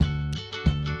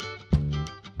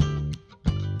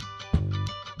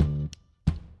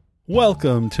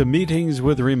Welcome to Meetings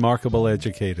with Remarkable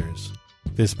Educators.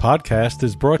 This podcast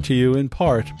is brought to you in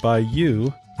part by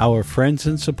you, our friends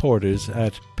and supporters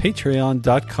at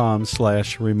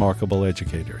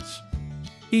patreon.com/remarkableeducators.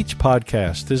 Each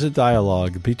podcast is a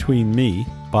dialogue between me,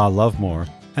 Bob Lovemore,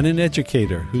 and an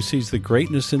educator who sees the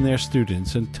greatness in their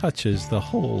students and touches the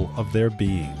whole of their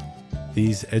being.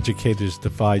 These educators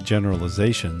defy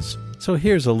generalizations, so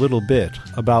here's a little bit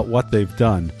about what they've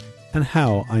done and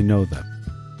how I know them.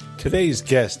 Today's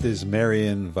guest is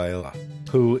Marian Viola,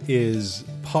 who is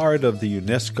part of the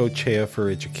UNESCO Chair for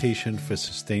Education for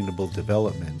Sustainable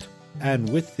Development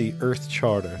and with the Earth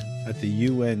Charter at the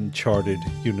UN-chartered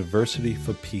University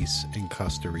for Peace in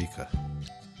Costa Rica.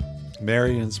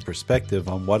 Marian's perspective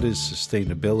on what is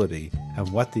sustainability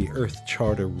and what the Earth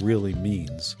Charter really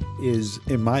means is,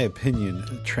 in my opinion,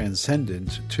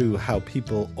 transcendent to how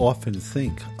people often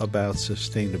think about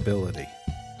sustainability.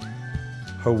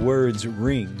 Her words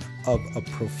ring of a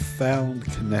profound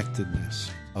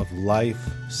connectedness of life,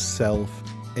 self,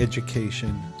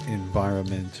 education,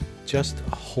 environment, just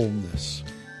a wholeness.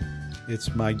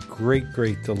 It's my great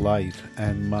delight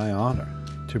and my honor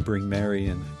to bring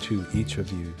Marian to each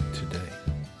of you today.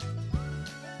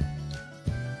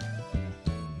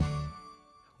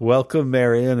 Welcome,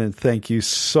 Marian, and thank you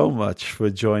so much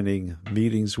for joining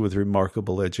Meetings with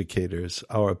Remarkable Educators.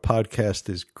 Our podcast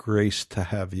is graced to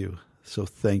have you, so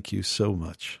thank you so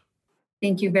much.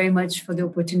 Thank you very much for the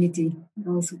opportunity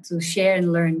also to share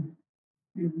and learn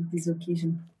on this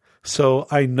occasion. So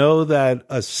I know that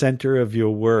a center of your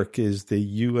work is the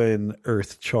UN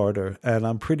Earth Charter, and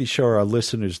I'm pretty sure our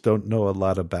listeners don't know a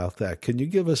lot about that. Can you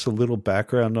give us a little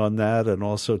background on that and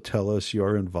also tell us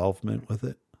your involvement with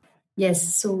it?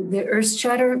 Yes, so the Earth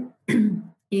Charter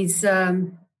is a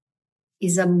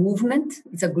movement.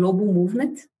 It's a global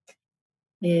movement,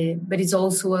 but it's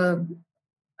also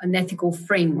an ethical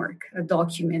framework, a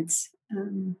document.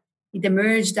 It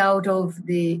emerged out of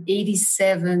the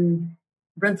 87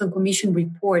 Brundtland Commission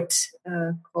report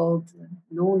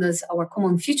known as Our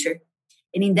Common Future.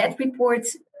 And in that report,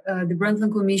 the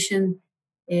Brundtland Commission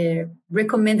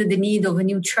recommended the need of a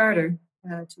new charter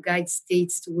to guide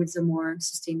states towards a more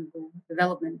sustainable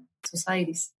development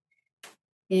societies.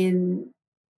 And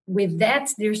with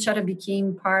that, their charter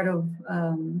became part of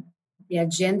the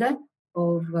agenda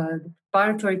of the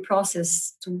preparatory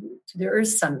process to the Earth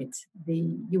Summit, the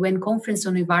UN Conference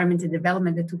on Environment and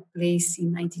Development that took place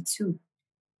in 1992.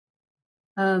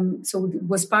 So it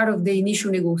was part of the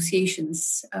initial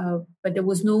negotiations, but there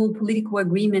was no political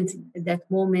agreement at that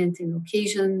moment and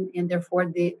occasion, and therefore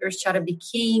the Earth Charter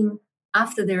became,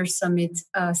 after the Earth Summit,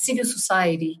 a civil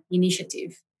society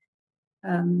initiative.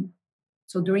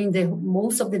 So during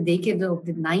most of the decade of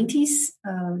the 90s,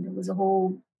 there was a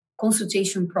whole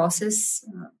consultation process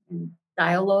and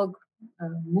dialogue,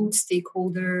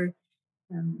 multi-stakeholder,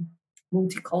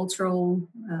 multicultural,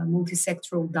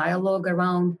 multi-sectoral dialogue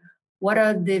around what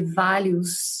are the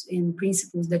values and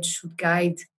principles that should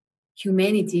guide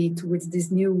humanity towards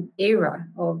this new era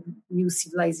of new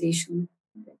civilization,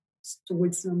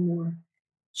 towards a more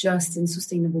just and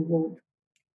sustainable world.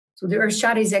 So the Earth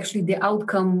Charter is actually the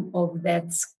outcome of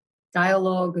that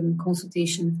dialogue and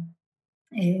consultation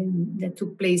that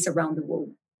took place around the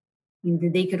world in the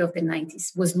decade of the 90s.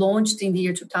 It was launched in the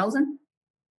year 2000.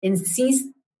 And since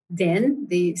then,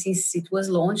 since it was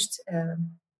launched,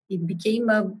 it became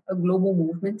a global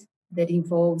movement that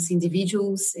involves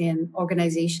individuals and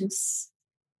organizations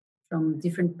from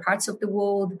different parts of the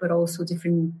world, but also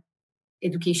different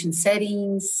education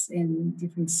settings and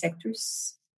different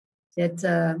sectors that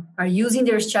are using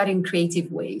their Earth Charter in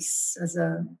creative ways as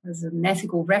an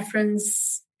ethical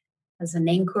reference, as an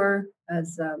anchor,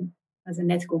 as an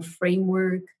ethical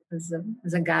framework, as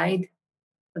a guide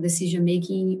for decision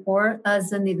making, or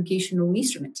as an educational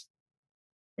instrument.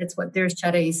 That's what the Earth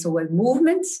Charter is. So a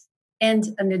movement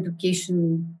and an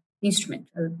education instrument,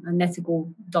 an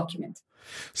ethical document.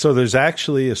 So there's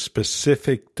actually a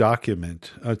specific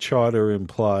document. A charter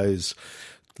implies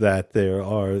that there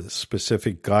are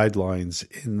specific guidelines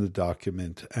in the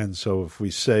document. And so if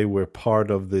we say we're part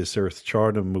of this Earth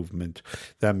Charter movement,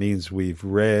 that means we've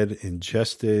read,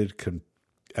 ingested,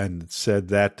 and said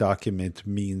that document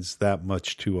means that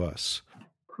much to us.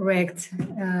 Correct.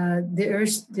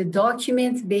 The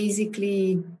document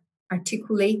basically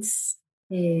articulates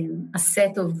a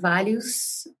set of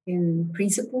values and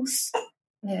principles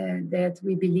that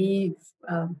we believe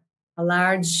a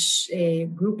large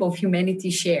group of humanity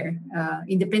share,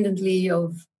 independently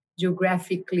of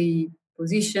geographically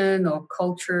position or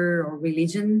culture or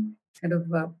religion, kind of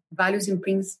values and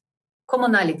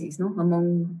commonalities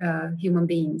among human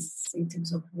beings in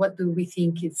terms of what do we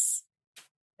think is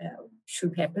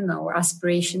should happen, our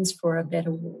aspirations for a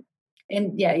better world.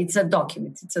 And yeah, it's a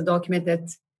document. It's a document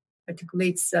that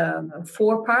articulates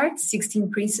 4 parts,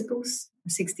 16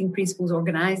 principles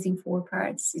organized in 4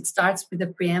 parts. It starts with a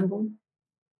preamble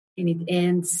and it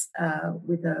ends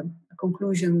with a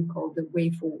conclusion called the way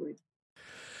forward.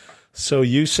 So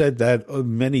you said that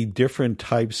many different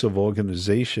types of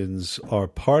organizations are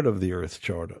part of the Earth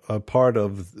Charter, are part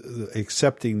of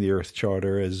accepting the Earth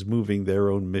Charter as moving their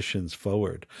own missions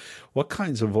forward. What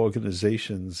kinds of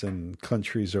organizations and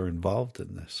countries are involved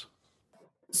in this?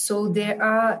 So the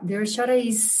Earth Charter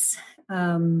is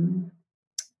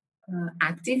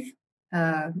active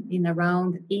in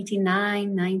around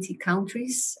 89, 90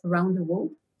 countries around the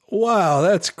world. Wow,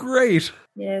 that's great.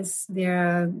 Yes, they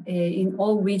are in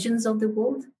all regions of the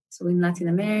world. So in Latin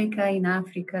America, in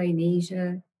Africa, in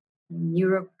Asia, in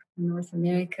Europe, in North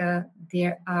America,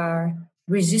 there are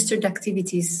registered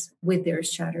activities with the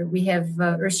Earth Charter. We have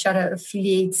Earth Charter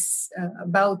affiliates,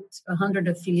 about 100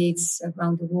 affiliates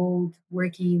around the world,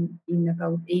 working in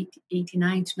about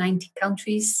 89 to 90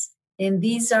 countries. And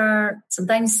these are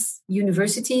sometimes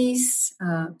universities,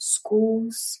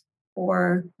 schools,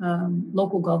 or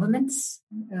local governments,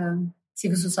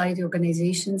 civil society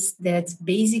organizations that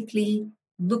basically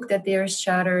looked at their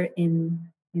charter and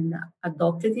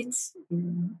adopted it,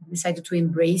 and decided to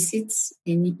embrace it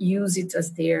and use it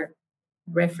as their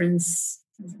reference,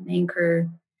 as an anchor.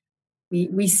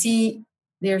 We see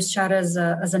their charter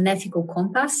as an ethical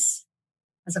compass,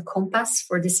 as a compass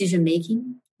for decision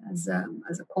making, as a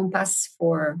compass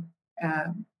for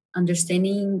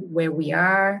understanding where we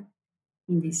are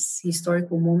in this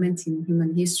historical moment in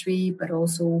human history, but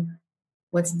also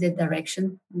what's the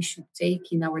direction we should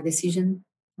take in our decisions,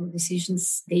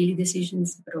 daily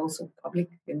decisions, but also public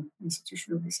and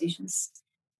institutional decisions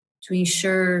to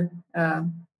ensure a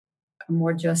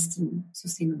more just and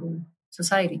sustainable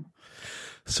society.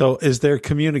 So is there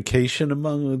communication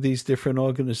among these different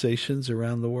organizations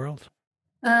around the world?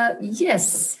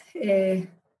 Yes.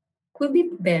 Could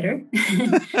be better.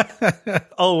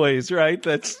 Always, right?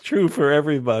 That's true for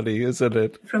everybody, isn't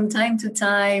it? From time to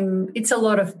time, it's a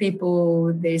lot of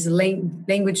people. There's a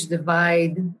language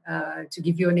divide. To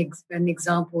give you an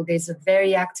example, there's a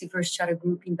very active Earth Charter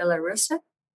group in Belarus.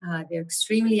 They're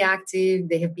extremely active.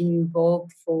 They have been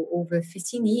involved for over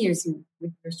 15 years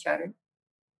with Earth Charter.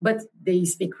 But they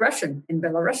speak Russian in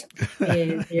Belarus.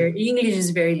 Their English is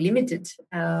very limited.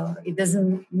 It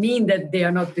doesn't mean that they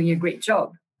are not doing a great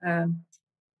job.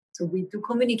 So we do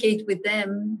communicate with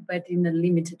them, but in a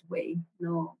limited way.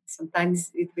 No, sometimes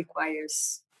it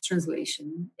requires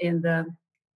translation. And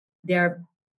there are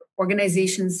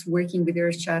organizations working with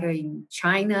Earth Charter in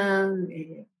China,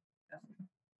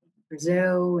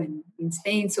 Brazil, and in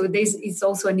Spain. So it's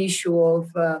also an issue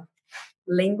of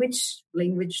language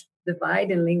divide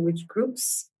and language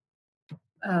groups.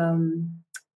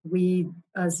 We,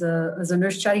 as an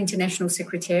Earth Charter International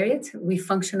Secretariat, we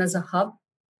function as a hub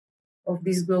of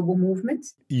this global movement.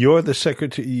 You're the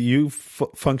secretary. You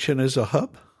function as a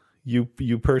hub? You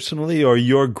personally, or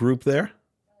your group there?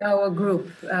 Our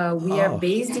group. We are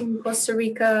based in Costa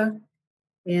Rica,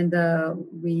 and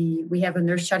we have an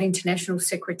Earth Charter International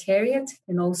Secretariat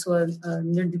and also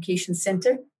an education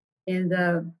center. And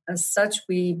as such,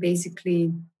 we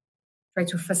basically try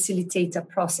to facilitate a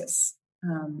process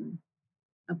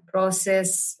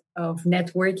of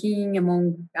networking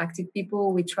among active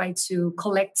people. We try to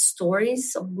collect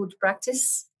stories of good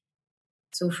practice.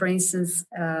 So, for instance,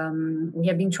 we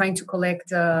have been trying to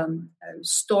collect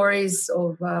stories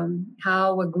of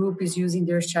how a group is using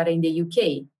the Earth Charter in the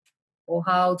UK, or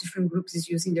how different groups is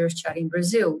using the Earth Charter in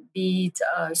Brazil, be it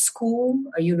a school,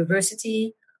 a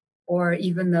university, or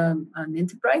even an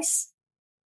enterprise.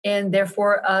 And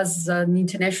therefore, as an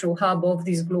international hub of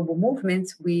this global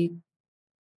movement, we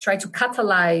try to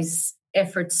catalyze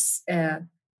efforts,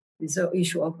 this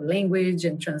issue of language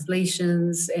and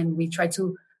translations, and we try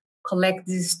to collect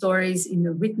these stories in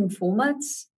a written format,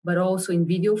 but also in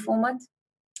video format,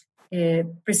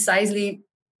 precisely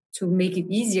to make it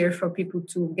easier for people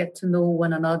to get to know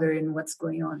one another and what's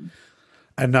going on.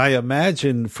 And I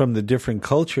imagine from the different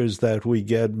cultures that we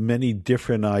get many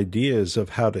different ideas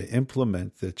of how to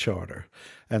implement the charter.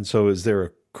 And so is there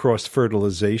a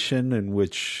cross-fertilization in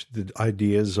which the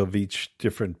ideas of each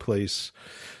different place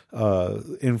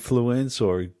influence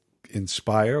or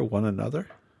inspire one another?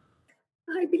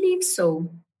 I believe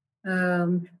so.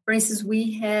 For instance,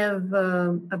 we have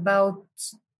about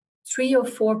 3 or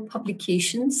 4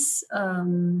 publications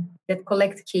that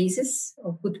collect cases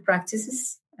of good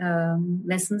practices,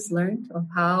 lessons learned of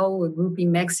how a group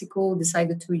in Mexico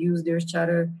decided to use their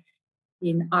charter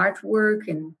in artwork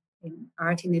and in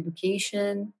art and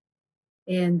education.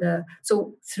 And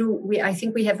I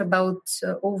think we have about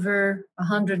over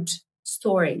 100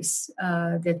 stories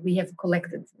that we have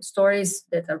collected, stories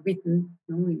that are written,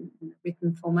 in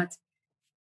written format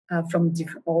from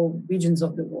all regions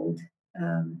of the world,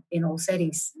 in all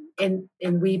settings. And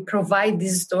we provide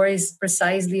these stories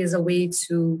precisely as a way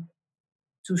to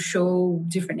show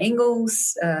different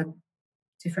angles,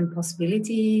 different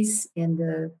possibilities, and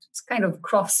it's kind of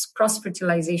cross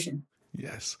fertilization.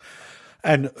 Yes.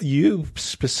 And you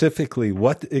specifically,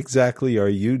 what exactly are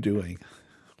you doing?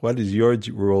 What is your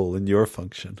role and your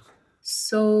function?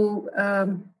 So,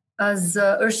 as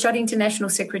Earthshot International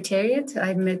Secretariat,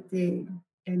 I'm the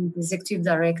executive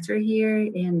director here,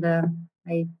 and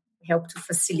I help to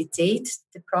facilitate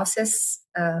the process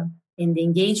and the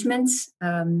engagement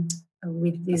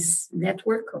with this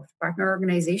network of partner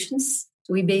organizations.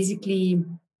 So we basically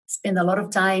spend a lot of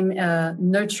time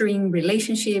nurturing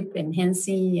relationship,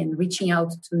 enhancing, and reaching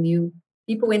out to new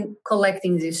people and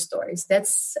collecting these stories.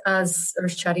 That's as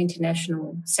Earthshot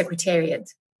International Secretariat.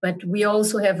 But we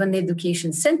also have an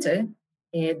education center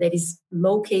that is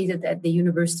located at the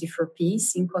University for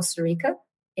Peace in Costa Rica.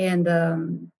 And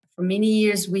for many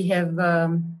years, we have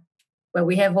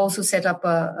also set up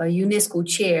a UNESCO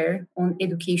chair on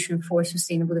education for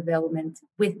sustainable development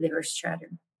with the Earth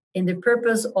Charter. And the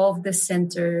purpose of the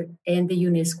center and the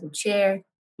UNESCO chair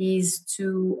is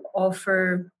to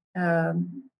offer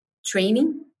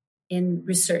training and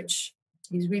research.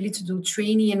 Is really to do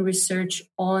training and research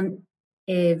on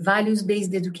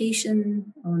values-based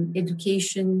education, on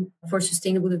education for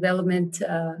sustainable development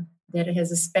that has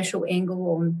a special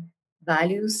angle on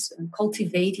values and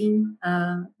cultivating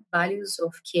values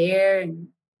of care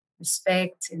and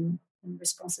respect and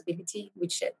responsibility,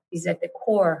 which is at the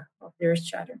core of the Earth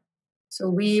Charter. So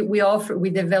we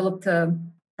developed a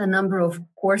number of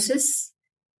courses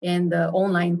and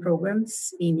online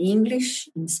programs in English,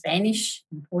 in Spanish,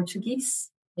 in Portuguese.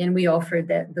 And we offer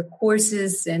the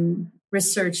courses and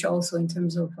research also in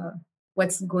terms of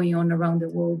what's going on around the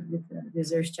world with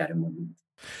the Earth Charter movement.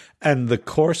 And the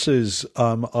courses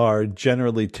are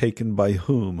generally taken by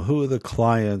whom? Who are the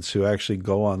clients who actually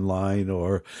go online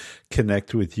or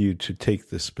connect with you to take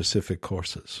the specific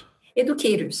courses?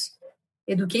 Educators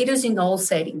in all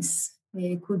settings.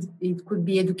 It could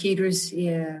be educators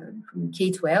from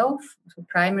K-12, so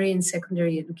primary and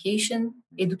secondary education,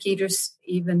 educators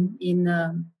even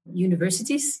in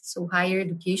universities, so higher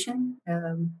education.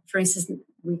 For instance,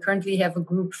 we currently have a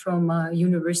group from a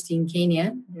university in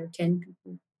Kenya. There are 10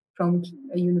 people from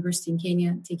a university in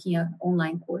Kenya taking an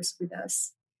online course with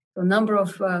us. So a number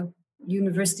of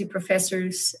university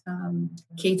professors,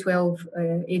 K-12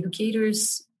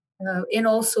 educators, and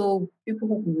also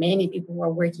many people who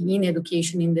are working in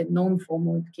education in the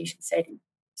non-formal education setting.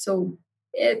 So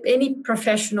any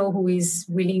professional who is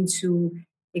willing to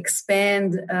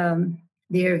expand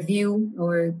their view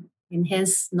or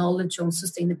enhance knowledge on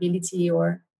sustainability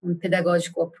or on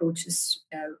pedagogical approaches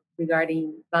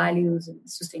regarding values and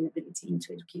sustainability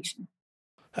into education.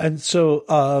 And so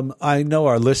I know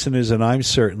our listeners, and I'm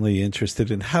certainly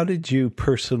interested in, how did you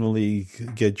personally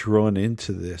get drawn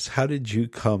into this? How did you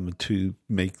come to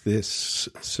make this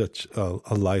such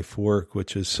a life work,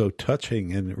 which is so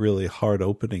touching and really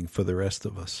heart-opening for the rest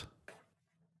of us?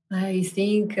 I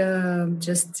think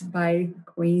just by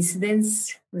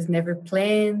coincidence, it was never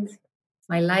planned.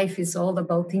 My life is all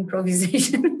about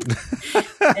improvisation. And,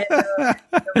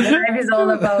 my life is all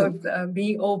about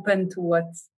being open to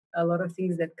what a lot of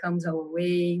things that comes our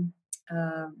way.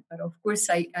 But of course,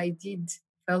 I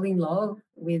fell in love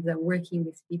with working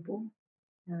with people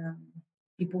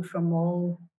from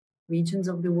all regions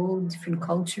of the world, different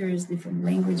cultures, different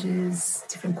languages,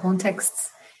 different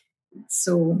contexts.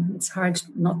 So it's hard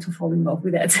not to fall in love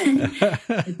with that,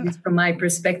 at least from my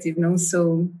perspective.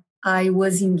 So I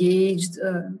was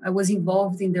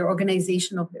involved in the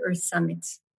organization of the Earth Summit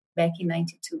back in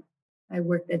 1992. I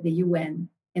worked at the UN,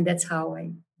 and that's how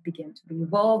I began to be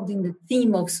involved in the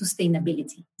theme of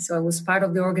sustainability. So I was part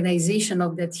of the organization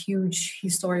of that huge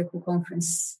historical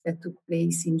conference that took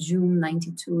place in June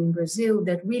 92 in Brazil.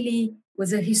 That really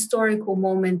was a historical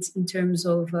moment in terms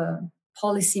of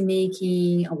policy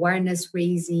making, awareness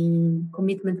raising,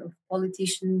 commitment of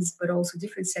politicians, but also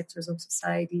different sectors of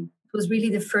society. It was really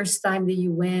the first time the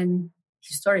UN,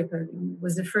 historically,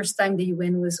 was the first time the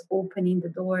UN was opening the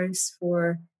doors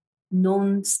for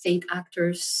non-state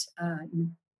actors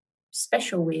in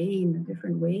special way, in a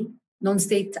different way.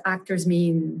 Non-state actors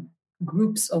mean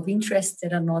groups of interests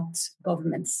that are not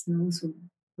governments. So it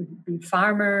could be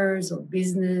farmers or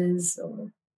business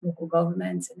or local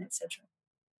governments and etc.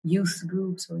 Youth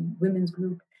groups or women's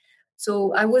group.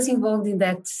 So I was involved in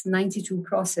that 92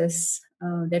 process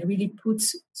that really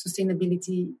puts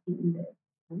sustainability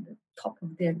on the top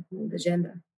of their agenda.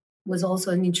 It was also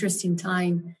an interesting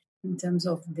time in terms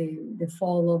of the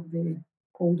fall of the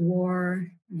Cold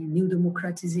War, new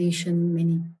democratization,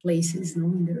 many places,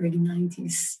 in the early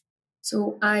 90s.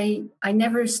 So I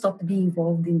never stopped being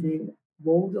involved in the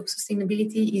world of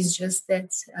sustainability. It's just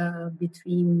that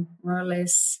between more or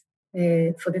less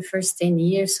for the first 10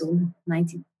 years, so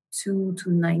 92 to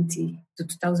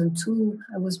 2002,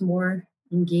 I was more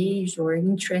engaged or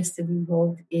interested,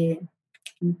 involved in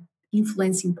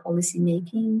influencing policy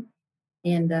making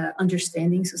and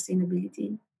understanding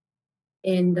sustainability.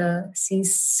 And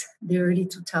since the early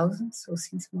 2000s, so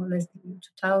since more or less the year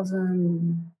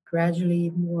 2000, gradually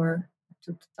more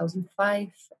to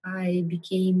 2005, I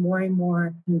became more and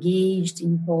more engaged,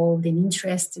 involved, and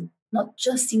interested, not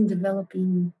just in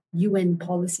developing UN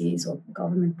policies or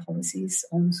government policies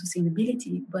on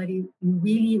sustainability, but in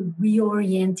really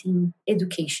reorienting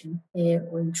education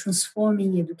or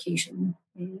transforming education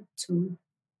to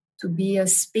be a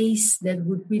space that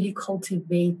would really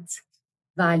cultivate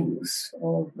values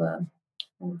of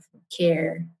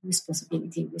care,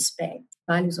 responsibility, respect,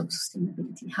 values of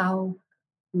sustainability. How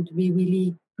would we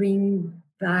really bring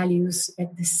values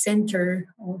at the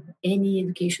center of any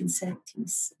education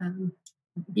settings,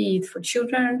 be it for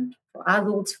children, for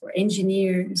adults, for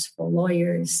engineers, for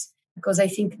lawyers? Because I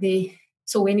think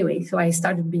so I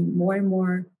started being more and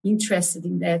more interested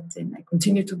in that, and I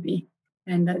continue to be.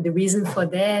 And the reason for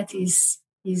that is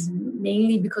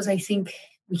mainly because I think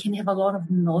we can have a lot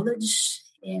of knowledge,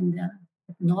 and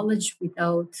knowledge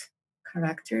without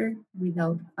character,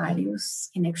 without values,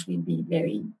 can actually be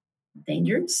very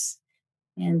dangerous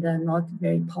and not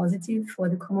very positive for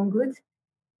the common good.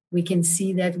 We can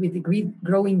see that with the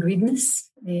growing greediness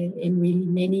and really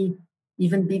many,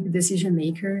 even big decision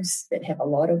makers that have a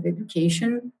lot of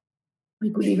education.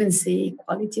 We could even say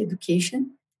quality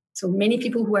education. So many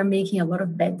people who are making a lot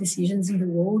of bad decisions in the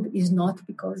world is not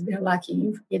because they're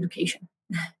lacking education.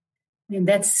 And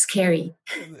that's scary.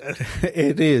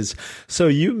 It is. So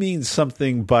you mean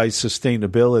something by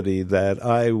sustainability that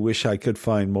I wish I could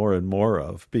find more and more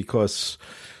of, because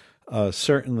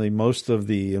certainly most of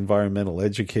the environmental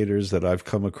educators that I've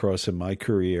come across in my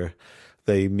career,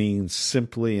 they mean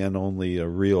simply and only a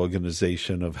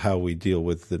reorganization of how we deal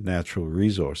with the natural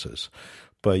resources.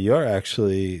 But you're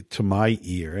actually, to my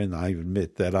ear, and I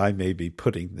admit that I may be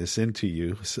putting this into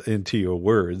your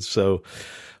words,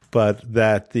 but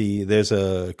that there's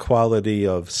a quality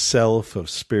of self, of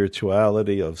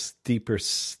spirituality, of deeper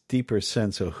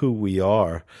sense of who we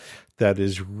are that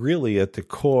is really at the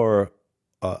core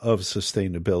of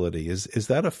sustainability. Is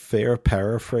that a fair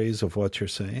paraphrase of what you're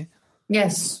saying?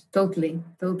 Yes, totally.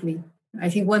 I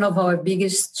think one of our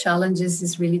biggest challenges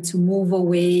is really to move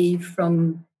away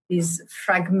from this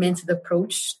fragmented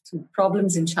approach to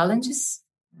problems and challenges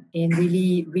and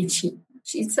really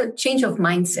it's a change of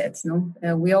mindset.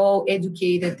 We're all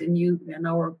educated and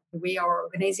the way our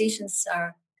organizations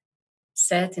are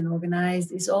set and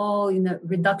organized is all in a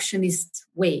reductionist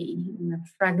way, in a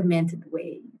fragmented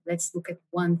way. Let's look at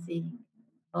one thing,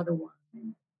 another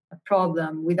one, a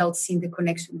problem without seeing the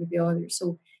connection with the other.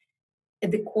 So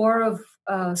at the core of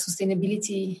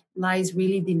sustainability lies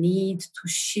really the need to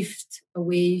shift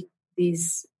away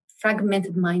this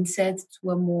fragmented mindset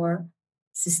to a more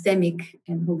systemic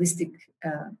and holistic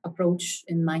approach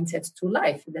and mindset to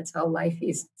life. That's how life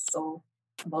is. It's all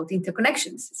about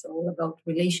interconnections. It's all about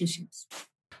relationships.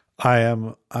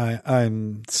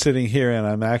 I'm sitting here and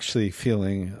I'm actually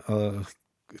feeling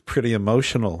pretty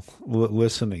emotional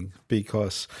listening,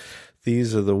 because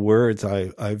these are the words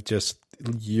I've just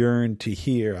yearned to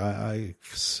hear.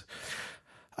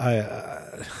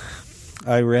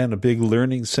 I ran a big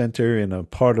learning center in a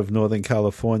part of Northern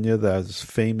California that's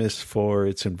famous for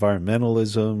its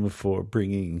environmentalism, for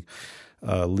bringing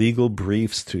legal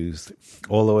briefs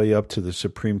all the way up to the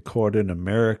Supreme Court in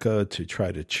America to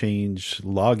try to change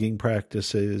logging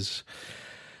practices.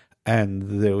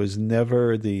 And there was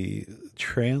never the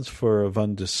transfer of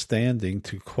understanding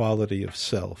to quality of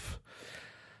self.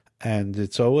 And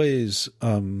it's always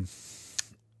been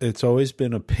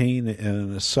a pain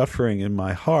and a suffering in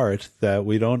my heart that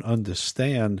we don't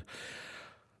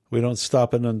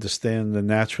stop and understand the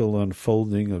natural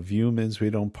unfolding of humans.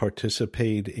 We don't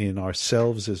participate in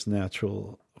ourselves as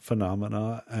natural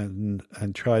phenomena and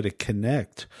try to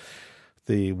connect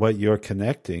what you're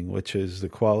connecting, which is the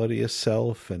quality of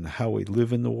self and how we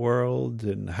live in the world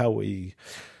and how we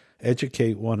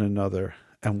educate one another,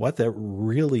 and what that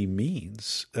really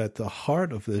means at the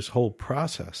heart of this whole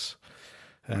process.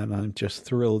 And I'm just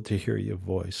thrilled to hear your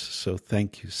voice. So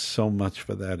thank you so much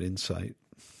for that insight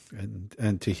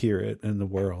and to hear it in the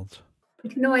world.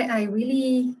 But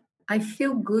I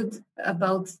feel good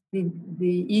about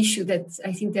the issue that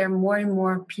I think there are more and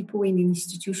more people in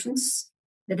institutions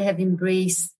that have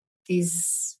embraced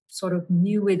this sort of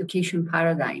new education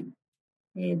paradigm,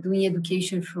 doing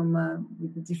education from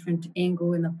with a different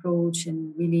angle and approach,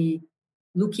 and really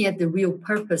looking at the real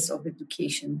purpose of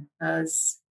education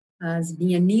as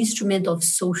being an instrument of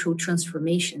social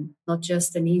transformation, not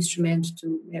just an instrument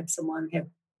to have someone have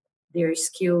their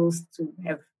skills to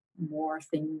have more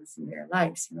things in their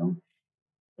lives.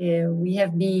 We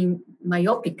have been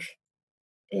myopic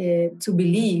to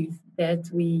believe that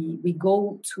we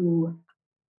go to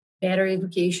better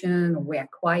education, or we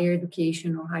acquire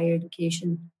education or higher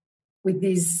education with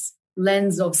this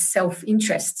lens of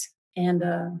self-interest. And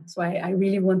so I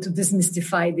really want to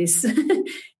demystify this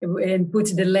and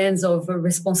put the lens of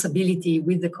responsibility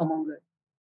with the common good.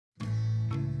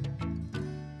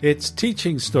 It's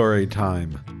teaching story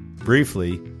time.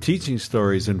 Briefly, teaching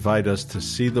stories invite us to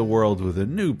see the world with a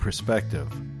new perspective,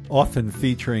 often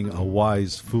featuring a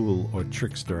wise fool or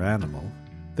trickster animal.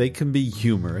 They can be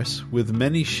humorous, with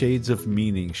many shades of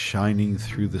meaning shining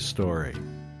through the story.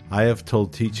 I have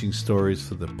told teaching stories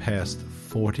for the past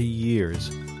 40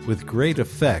 years with great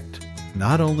effect,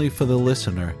 not only for the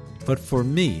listener, but for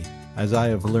me, as I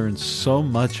have learned so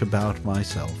much about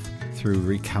myself through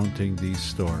recounting these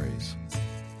stories.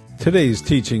 Today's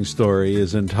teaching story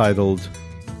is entitled,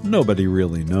 Nobody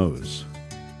Really Knows.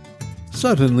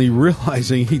 Suddenly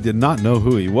realizing he did not know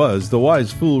who he was, the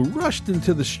wise fool rushed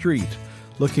into the street,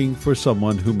 looking for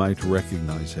someone who might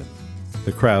recognize him.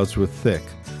 The crowds were thick,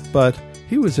 but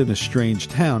he was in a strange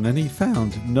town and he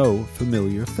found no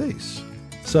familiar face.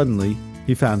 Suddenly,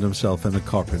 he found himself in a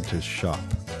carpenter's shop.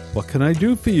 "What can I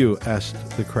do for you?"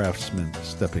 asked the craftsman,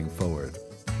 stepping forward.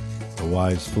 The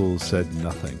wise fool said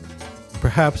nothing.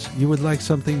 "Perhaps you would like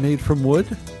something made from wood?"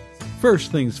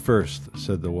 "First things first,"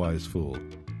 said the wise fool.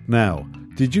 "Now,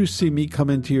 did you see me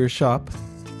come into your shop?"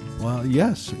 "Well,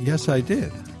 yes, I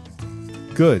did."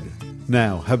 "Good.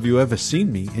 Now, have you ever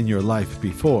seen me in your life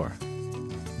before?"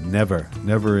 Never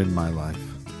in my life."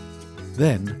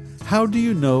 "Then, how do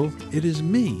you know it is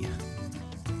me?"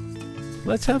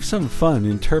 Let's have some fun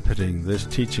interpreting this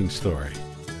teaching story.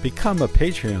 Become a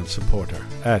Patreon supporter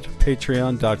at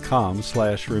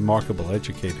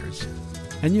patreon.com/remarkableeducators,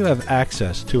 and you have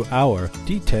access to our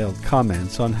detailed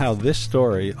comments on how this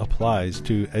story applies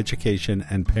to education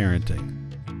and parenting.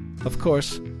 Of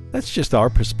course, that's just our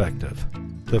perspective.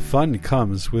 The fun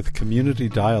comes with community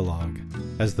dialogue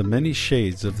as the many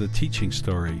shades of the teaching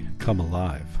story come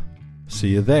alive. See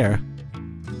you there.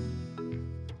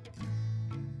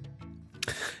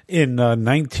 In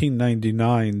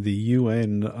 1999, the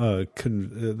UN,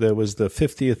 there was the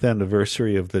 50th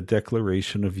anniversary of the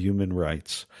Declaration of Human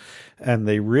Rights. And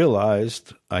they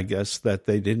realized, I guess, that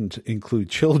they didn't include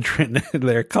children in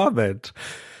their comment.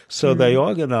 So they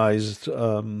organized,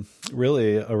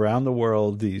 really around the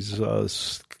world, these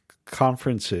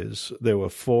conferences. There were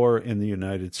 4 in the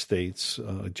United States,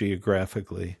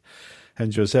 geographically.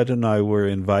 And Josette and I were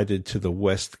invited to the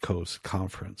West Coast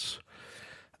Conference.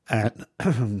 And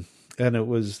there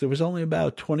was only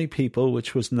about 20 people,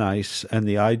 which was nice. And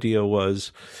the idea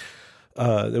was,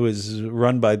 it was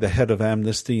run by the head of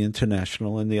Amnesty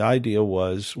International. And the idea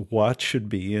was, what should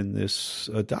be in this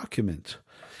document?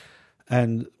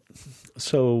 And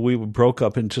so we broke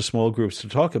up into small groups to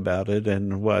talk about it.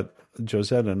 And what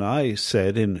Josette and I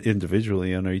said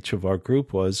individually in each of our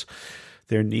group was,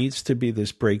 there needs to be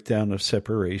this breakdown of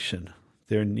separation.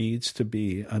 There needs to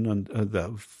be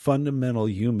the fundamental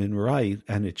human right,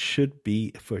 and it should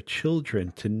be for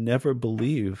children to never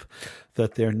believe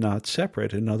that they're not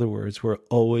separate. In other words, we're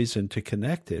always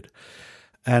interconnected,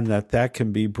 and that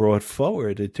can be brought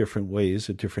forward at different ways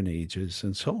at different ages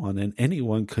and so on. And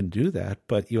anyone can do that,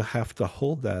 but you have to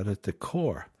hold that at the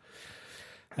core.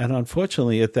 And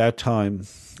unfortunately, at that time,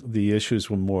 the issues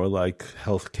were more like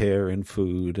healthcare and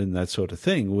food and that sort of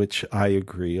thing, which I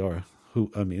agree are,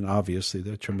 obviously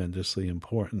they're tremendously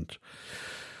important.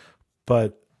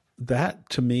 But that,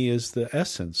 to me, is the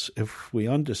essence. If we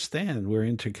understand we're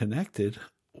interconnected,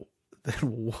 then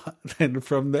what? Then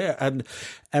from there,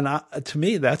 to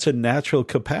me, that's a natural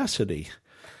capacity.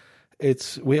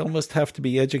 We almost have to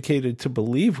be educated to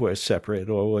believe we're separate,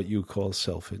 or what you call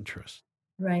self-interest.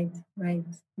 Right.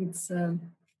 It's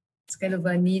kind of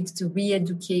a need to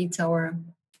re-educate our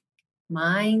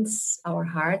minds, our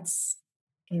hearts,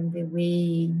 and the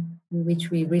way in which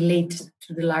we relate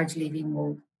to the large living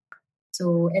world.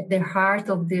 So at the heart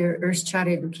of the Earth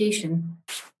Charter education,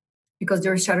 because the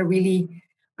Earth Charter really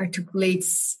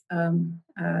articulates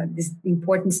this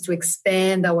importance to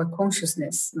expand our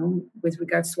consciousness, with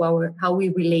regards to how we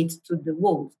relate to the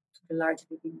world, to the large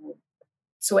living world.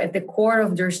 So at the core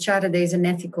of the Earth Charter, there is an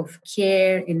ethic of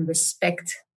care and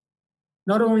respect,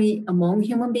 not only among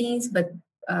human beings, but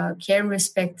care and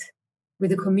respect with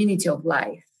the community of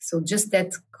life. So just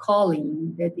that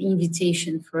calling, that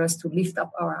invitation for us to lift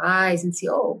up our eyes and see,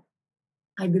 oh,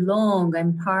 I belong,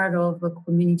 I'm part of a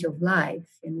community of life.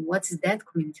 And what is that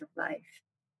community of life?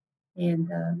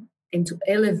 And to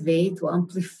elevate, to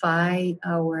amplify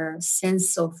our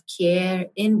sense of care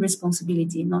and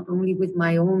responsibility, not only with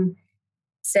my own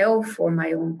self or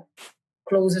my own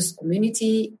closest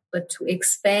community, but to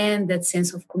expand that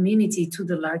sense of community to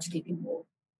the large living world.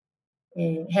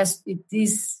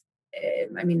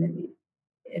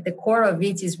 At the core of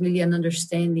it is really an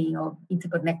understanding of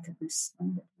interconnectedness.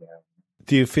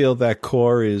 Do you feel that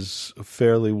core is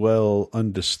fairly well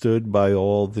understood by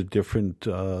all the different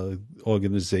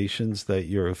organizations that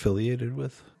you're affiliated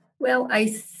with? Well,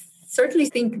 I certainly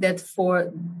think that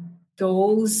for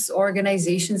those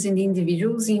organizations and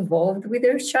individuals involved with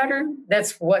Earth Charter,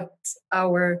 that's what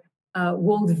our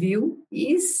worldview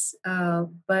is.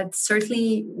 But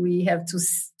certainly we have to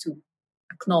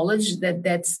acknowledge that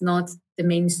that's not the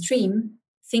mainstream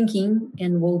thinking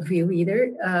and worldview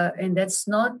either. And that's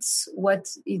not what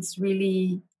it's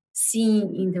really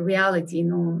seen in the reality,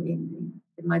 in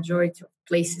the majority of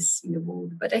places in the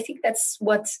world. But I think that's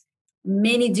what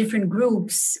many different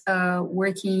groups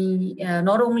working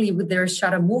not only with the Earth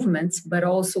Charter movements, but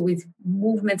also with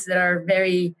movements that are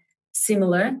very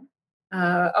similar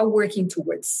are working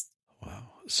towards. Wow.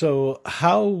 So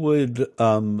how would,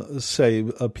 say,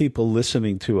 people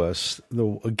listening to us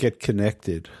get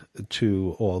connected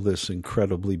to all this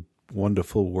incredibly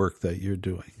wonderful work that you're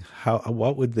doing?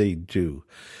 What would they do?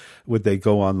 Would they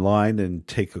go online and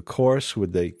take a course?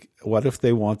 What if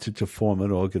they wanted to form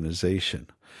an organization?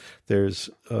 There's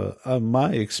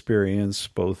my experience,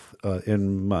 both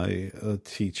in my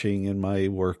teaching and my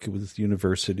work with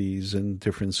universities and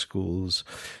different schools,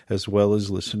 as well as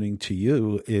listening to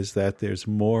you, is that there's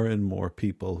more and more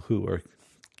people who are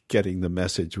getting the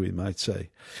message, we might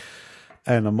say.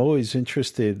 And I'm always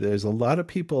interested. There's a lot of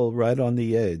people right on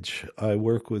the edge. I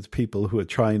work with people who are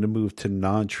trying to move to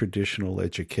non-traditional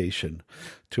education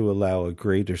to allow a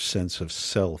greater sense of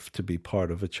self to be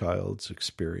part of a child's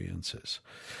experiences.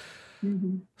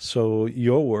 Mm-hmm. So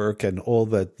your work and all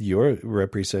that you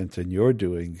represent and you're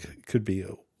doing could be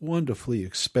a wonderfully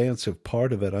expansive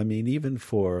part of it. I mean, even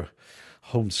for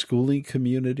homeschooling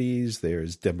communities,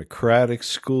 there's democratic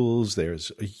schools,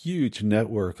 there's a huge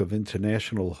network of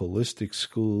international holistic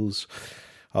schools.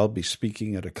 I'll be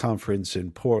speaking at a conference in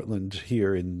Portland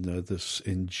here in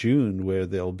June, where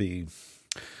there'll be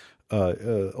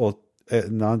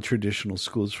non-traditional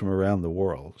schools from around the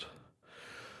world.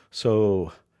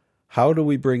 So how do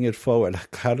we bring it forward?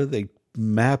 How do they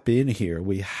map in here?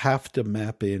 We have to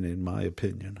map in my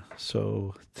opinion.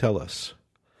 So tell us.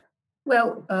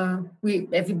 Well,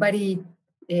 everybody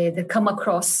that come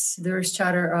across the Earth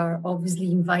Charter are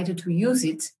obviously invited to use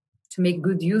it, to make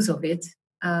good use of it.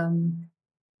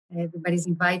 Everybody's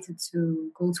invited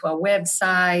to go to our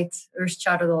website,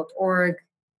 earthcharter.org,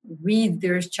 read the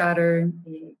Earth Charter,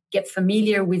 get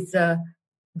familiar with the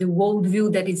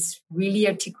worldview that it's really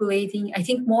articulating. I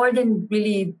think more than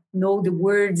really know the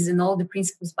words and all the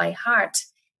principles by heart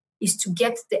is to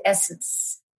get the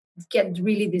essence, get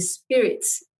really the spirit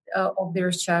of the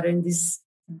Earth Charter and this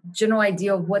general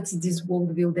idea of what's this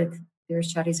worldview that the Earth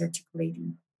Charter is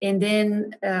articulating. And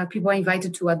then people are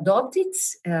invited to adopt it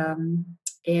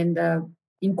and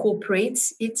incorporate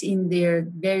it in their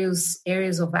various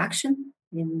areas of action,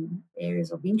 in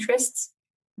areas of interest,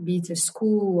 be it a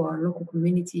school or local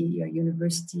community, a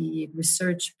university, a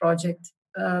research project.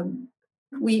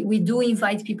 We do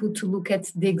invite people to look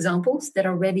at the examples that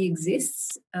already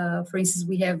exist. For instance,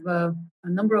 we have a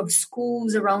number of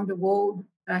schools around the world,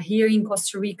 here in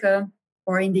Costa Rica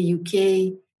or in the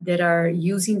UK, that are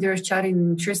using the Earth Charter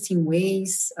in interesting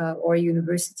ways, or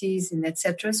universities and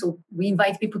etc. So we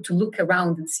invite people to look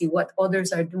around and see what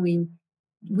others are doing.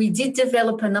 We did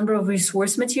develop a number of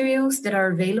resource materials that are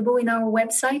available in our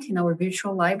website, in our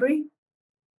virtual library,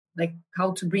 like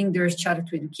how to bring the Earth Charter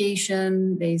to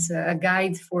education. There's a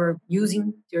guide for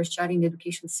using the Earth Charter in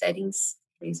education settings.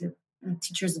 There's a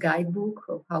teacher's guidebook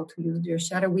of how to use the Earth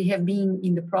Charter. We have been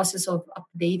in the process of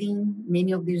updating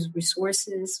many of these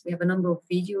resources. We have a number of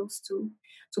videos too.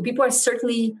 So people are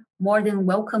certainly more than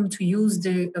welcome to use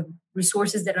the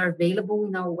resources that are available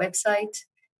in our website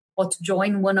or to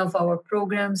join one of our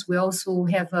programs. We also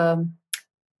have a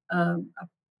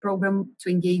program to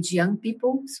engage young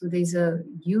people. So there's a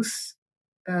youth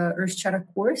Earthshatter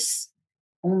course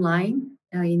online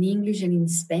in English and in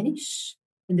Spanish.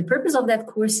 And the purpose of that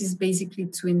course is basically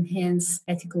to enhance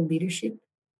ethical leadership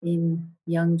in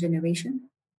young generation,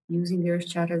 using the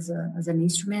Earthshatter as an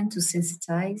instrument to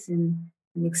sensitize and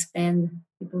expand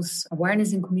people's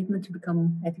awareness and commitment to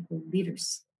become ethical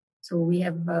leaders. So we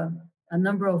have a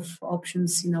number of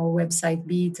options in our website,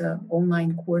 be it an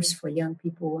online course for young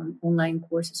people and online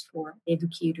courses for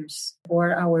educators,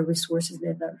 or our resources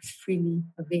that are freely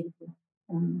available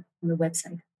on the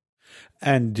website.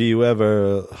 And do you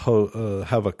ever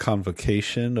have a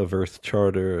convocation of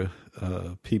Earthshatter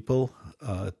people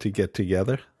to get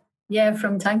together? Yeah,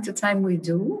 from time to time we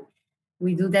do.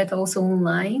 We do that also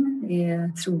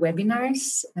online through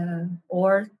webinars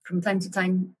or from time to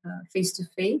time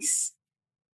face-to-face.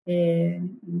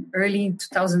 Early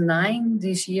 2009,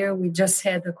 this year, we just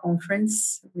had a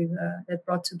conference that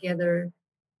brought together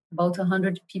about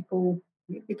 100 people,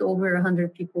 a bit over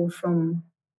 100 people from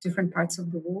different parts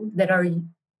of the world that are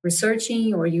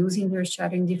researching or using their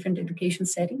Earthshatter in different education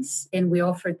settings. And we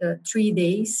offered 3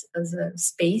 days as a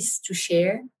space to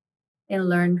share and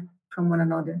learn from one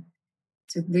another.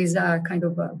 So these are kind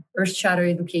of a Earthshatter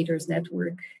Educators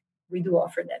Network. We do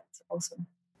offer that also.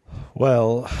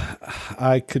 Well,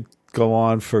 I could go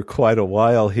on for quite a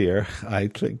while here. I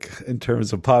think in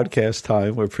terms of podcast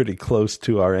time, we're pretty close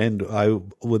to our end. I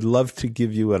would love to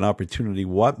give you an opportunity.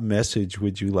 What message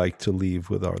would you like to leave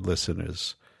with our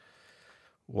listeners?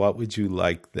 What would you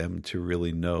like them to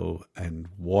really know and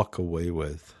walk away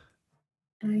with?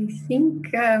 I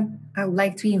think I would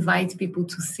like to invite people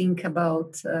to think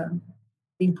about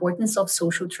the importance of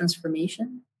social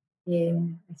transformation.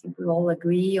 I think we all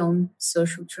agree on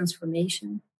social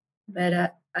transformation,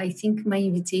 but I think my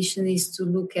invitation is to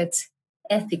look at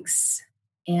ethics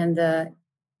and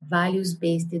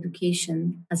values-based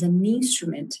education as an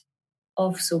instrument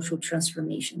of social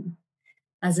transformation,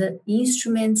 as an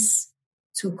instrument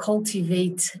to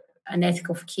cultivate an ethic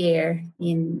of care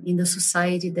in the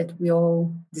society that we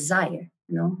all desire,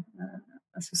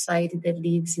 a society that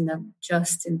lives in a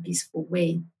just and peaceful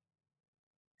way.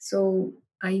 So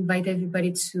I invite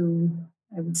everybody to,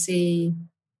 I would say,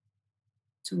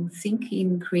 to think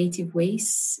in creative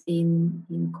ways,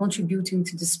 in contributing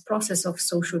to this process of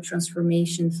social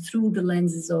transformation through the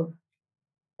lenses of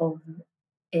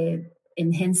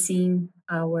enhancing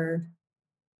our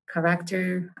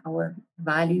character, our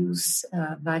values,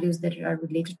 values that are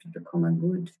related to the common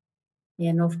good.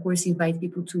 And of course, invite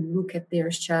people to look at their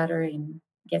Earthshatter and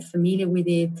get familiar with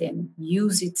it and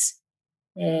use it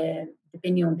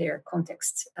depending on their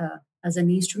context as an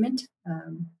instrument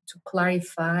to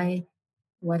clarify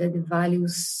what are the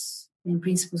values and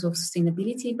principles of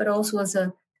sustainability, but also as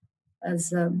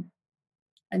an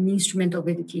instrument of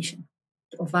education,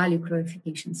 of value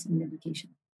clarifications in education.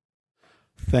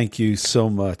 Thank you so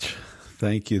much.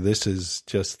 Thank you. This is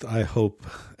just, I hope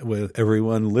with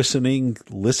everyone listening,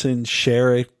 listen,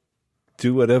 share it,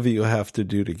 do whatever you have to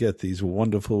do to get these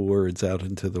wonderful words out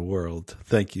into the world.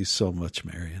 Thank you so much,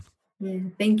 Marian. Yeah,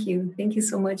 thank you. Thank you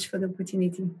so much for the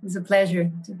opportunity. It's a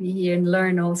pleasure to be here and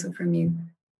learn also from you.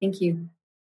 Thank you.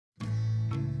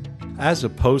 As a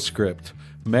postscript,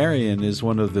 Marian is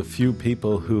one of the few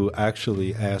people who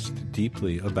actually asked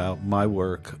deeply about my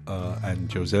work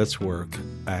and Josette's work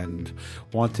and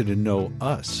wanted to know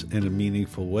us in a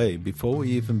meaningful way before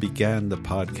we even began the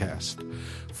podcast.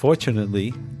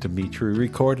 Fortunately, Dimitri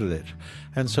recorded it.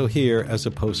 And so here, as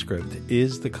a postscript,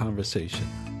 is the conversation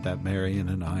that Marian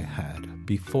and I had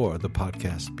before the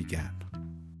podcast began.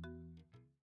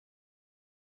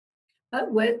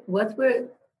 What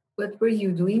were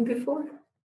you doing before?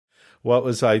 What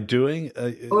was I doing?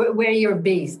 Or where you're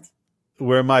based?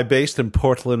 Where am I based? In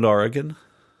Portland, Oregon.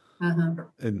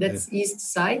 That's east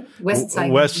side? West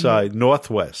side? West side,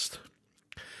 northwest.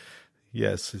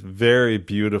 Yes, very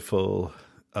beautiful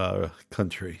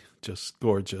country. Just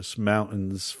gorgeous.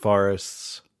 Mountains,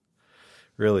 forests.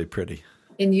 Really pretty.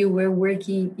 And you were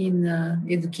working in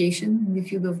education, in the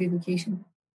field of education?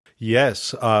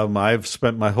 Yes, I've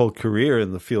spent my whole career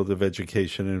in the field of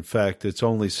education. In fact, it's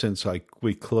only since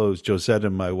we closed, Josette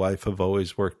and my wife have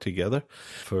always worked together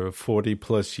for 40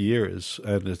 plus years.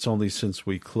 And it's only since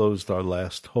we closed our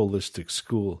last holistic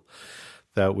school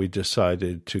that we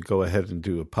decided to go ahead and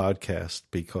do a podcast,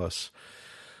 because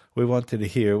we wanted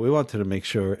to make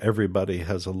sure everybody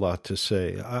has a lot to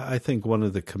say. I think one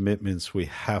of the commitments we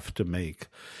have to make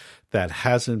that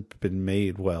hasn't been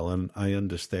made well, and I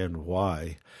understand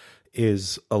why,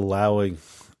 is allowing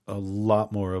a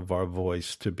lot more of our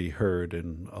voice to be heard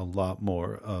in a lot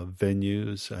more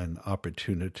venues and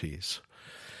opportunities.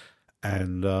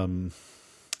 And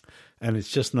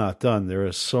it's just not done. There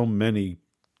are so many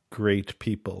great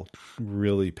people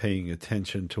really paying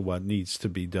attention to what needs to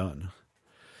be done.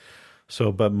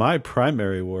 So, but my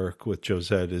primary work with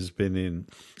Josette has been in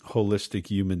holistic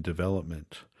human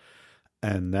development.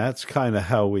 And that's kind of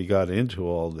how we got into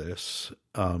all this,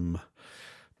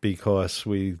 because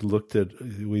we looked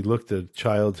at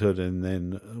childhood, and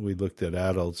then we looked at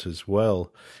adults as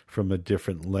well from a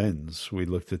different lens. We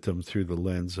looked at them through the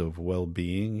lens of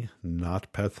well-being,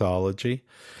 not pathology.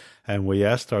 And we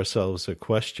asked ourselves a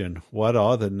question: what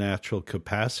are the natural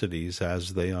capacities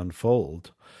as they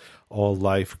unfold? All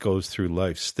life goes through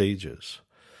life stages.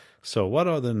 So what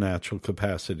are the natural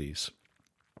capacities?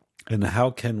 And how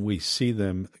can we see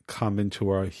them come into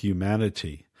our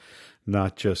humanity,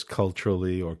 not just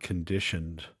culturally or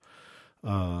conditioned,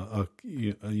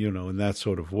 in that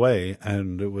sort of way?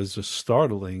 And it was a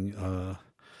startling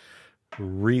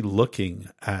re-looking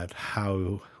at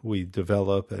how we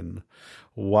develop and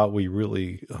what we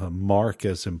really mark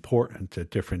as important at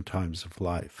different times of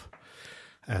life.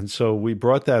 And so we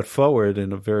brought that forward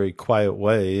in a very quiet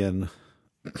way, and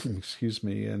excuse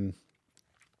me, and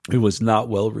it was not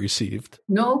well received.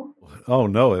 No? Oh,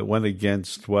 no. It went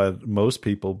against what most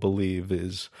people believe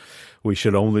is we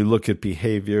should only look at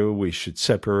behavior. We should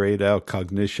separate out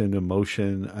cognition,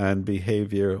 emotion, and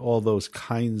behavior, all those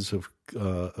kinds of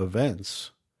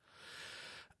events.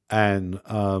 And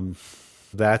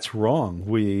that's wrong.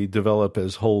 We develop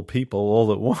as whole people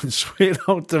all at once. We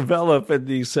don't develop in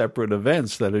these separate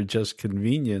events that are just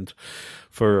convenient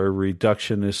for a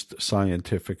reductionist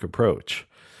scientific approach.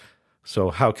 So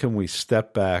how can we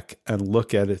step back and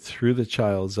look at it through the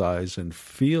child's eyes and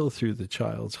feel through the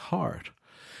child's heart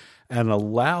and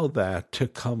allow that to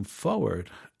come forward?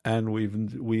 And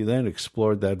we then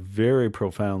explored that very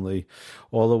profoundly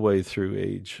all the way through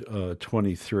age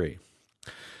 23.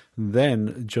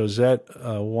 Then Josette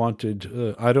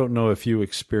wanted, I don't know if you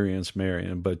experienced,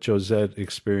 Marion, but Josette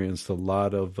experienced a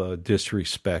lot of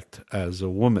disrespect as a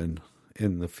woman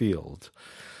in the field.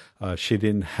 She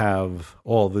didn't have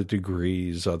all the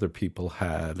degrees other people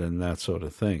had and that sort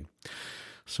of thing.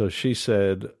 So she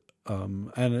said,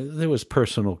 and there was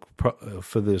personal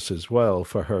for this as well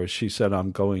for her, she said,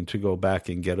 I'm going to go back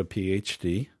and get a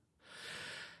PhD.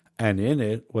 And in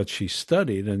it, what she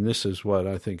studied, and this is what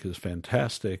I think is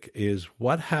fantastic, is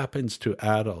what happens to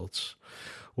adults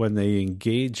when they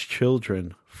engage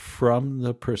children from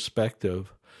the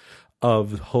perspective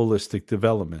of holistic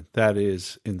development. That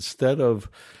is, instead of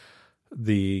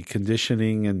the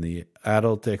conditioning and the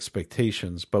adult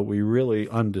expectations, but we really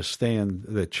understand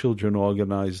that children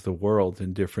organize the world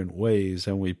in different ways,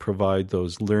 and we provide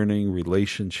those learning,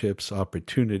 relationships,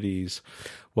 opportunities,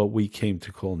 what we came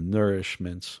to call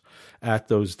nourishments at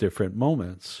those different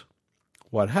moments.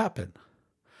 What happened?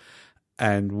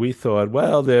 And we thought,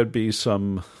 well, there'd be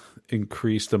some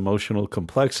increased emotional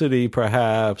complexity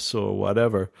perhaps or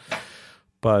whatever.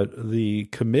 But the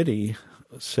committee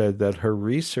said that her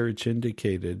research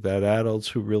indicated that adults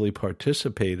who really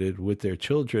participated with their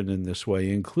children in this way,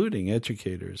 including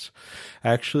educators,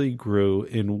 actually grew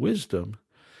in wisdom.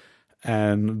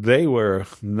 And they were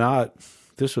not,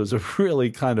 this was a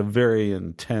really kind of very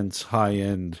intense,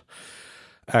 high-end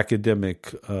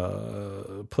academic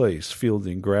place,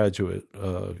 Fielding Graduate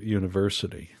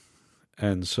University.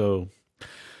 And so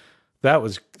that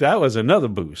was another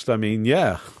boost. I mean,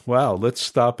 yeah, wow, let's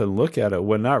stop and look at it.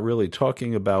 We're not really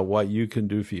talking about what you can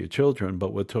do for your children,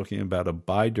 but we're talking about a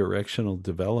bidirectional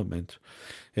development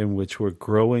in which we're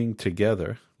growing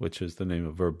together, which is the name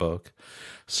of her book,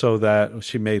 so that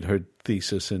she made her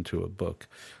thesis into a book,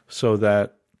 so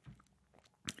that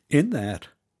in that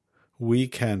we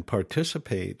can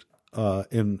participate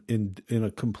in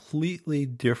a completely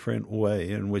different way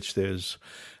in which there's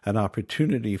an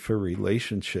opportunity for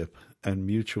relationship and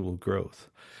mutual growth.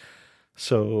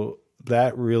 So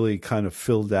that really kind of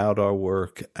filled out our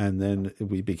work, and then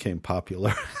we became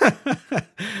popular.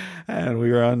 And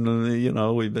we were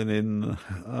on, we've been in,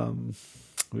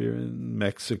 we were in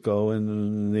Mexico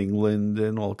and England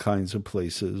and all kinds of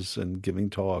places and giving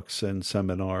talks and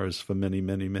seminars for many,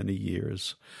 many, many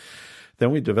years. Then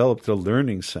we developed a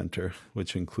learning center,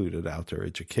 which included outdoor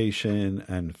education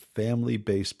and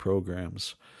family-based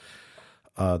programs.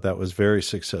 That was very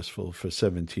successful for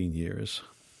 17 years.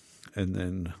 And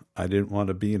then I didn't want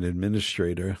to be an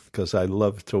administrator because I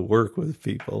love to work with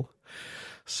people.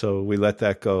 So we let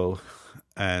that go.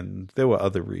 And there were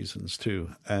other reasons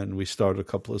too. And we started a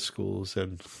couple of schools,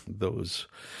 and those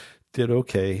did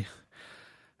okay.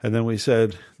 And then we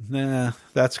said, nah,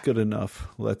 that's good enough.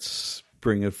 Let's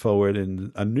bring it forward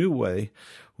in a new way,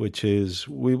 which is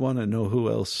we want to know who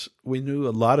else. We knew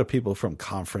a lot of people from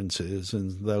conferences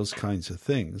and those kinds of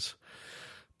things,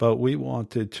 but we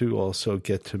wanted to also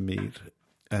get to meet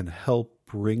and help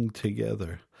bring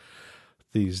together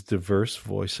these diverse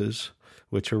voices,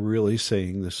 which are really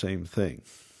saying the same thing.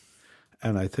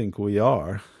 And I think we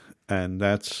are, and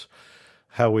that's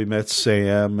how we met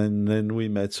Sam, and then we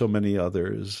met so many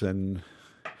others, and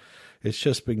it's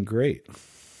just been great.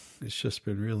 It's just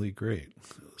been really great.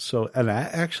 So, and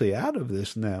actually out of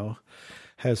this now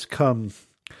has come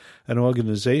an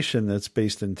organization that's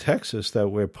based in Texas that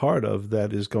we're part of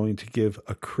that is going to give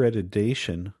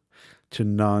accreditation to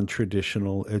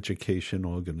non-traditional education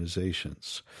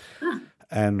organizations.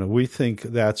 And we think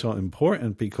that's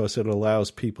important because it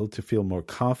allows people to feel more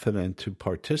confident to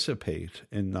participate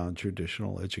in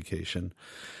non-traditional education,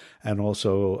 and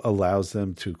also allows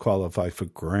them to qualify for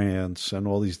grants and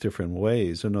all these different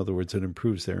ways. In other words, it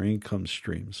improves their income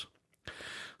streams.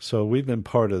 So we've been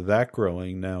part of that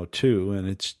growing now too, and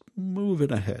it's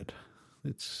moving ahead.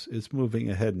 It's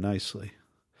moving ahead nicely.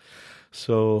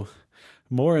 So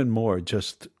more and more,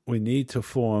 just we need to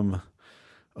form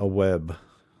a web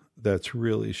that's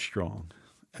really strong.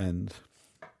 And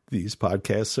these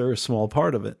podcasts are a small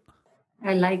part of it.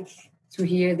 I like to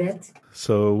hear that.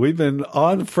 So we've been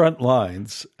on front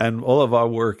lines, and all of our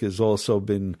work has also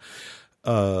been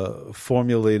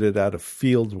formulated out of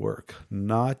field work,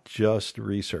 not just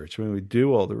research. I mean, we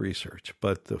do all the research,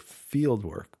 but the field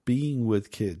work, being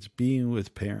with kids, being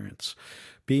with parents,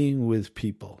 being with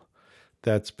people,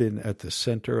 that's been at the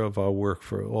center of our work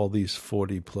for all these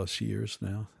 40 plus years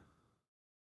now.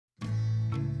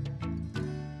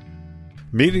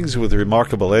 Meetings with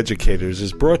Remarkable Educators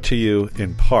is brought to you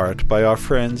in part by our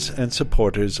friends and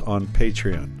supporters on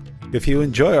Patreon. If you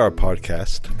enjoy our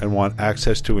podcast and want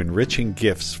access to enriching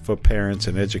gifts for parents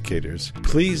and educators,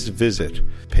 please visit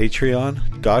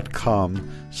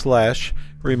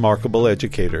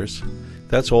patreon.com/remarkableeducators.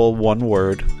 That's all one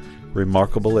word,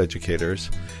 Remarkable Educators,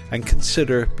 and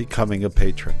consider becoming a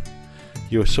patron.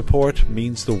 Your support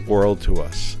means the world to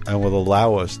us and will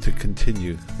allow us to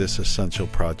continue this essential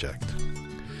project.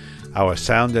 Our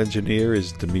sound engineer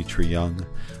is Dimitri Young.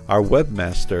 Our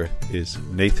webmaster is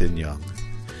Nathan Young.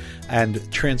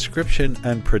 And transcription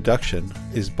and production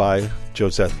is by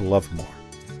Josette Lovemore.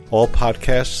 All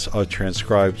podcasts are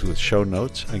transcribed with show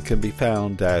notes and can be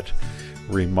found at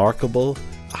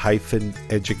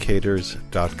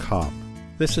remarkable-educators.com.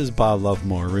 This is Bob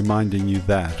Lovemore reminding you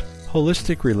that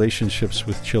holistic relationships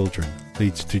with children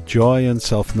leads to joy and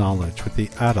self-knowledge with the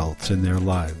adults in their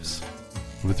lives.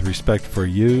 With respect for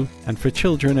you and for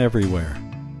children everywhere.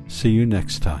 See you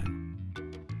next time.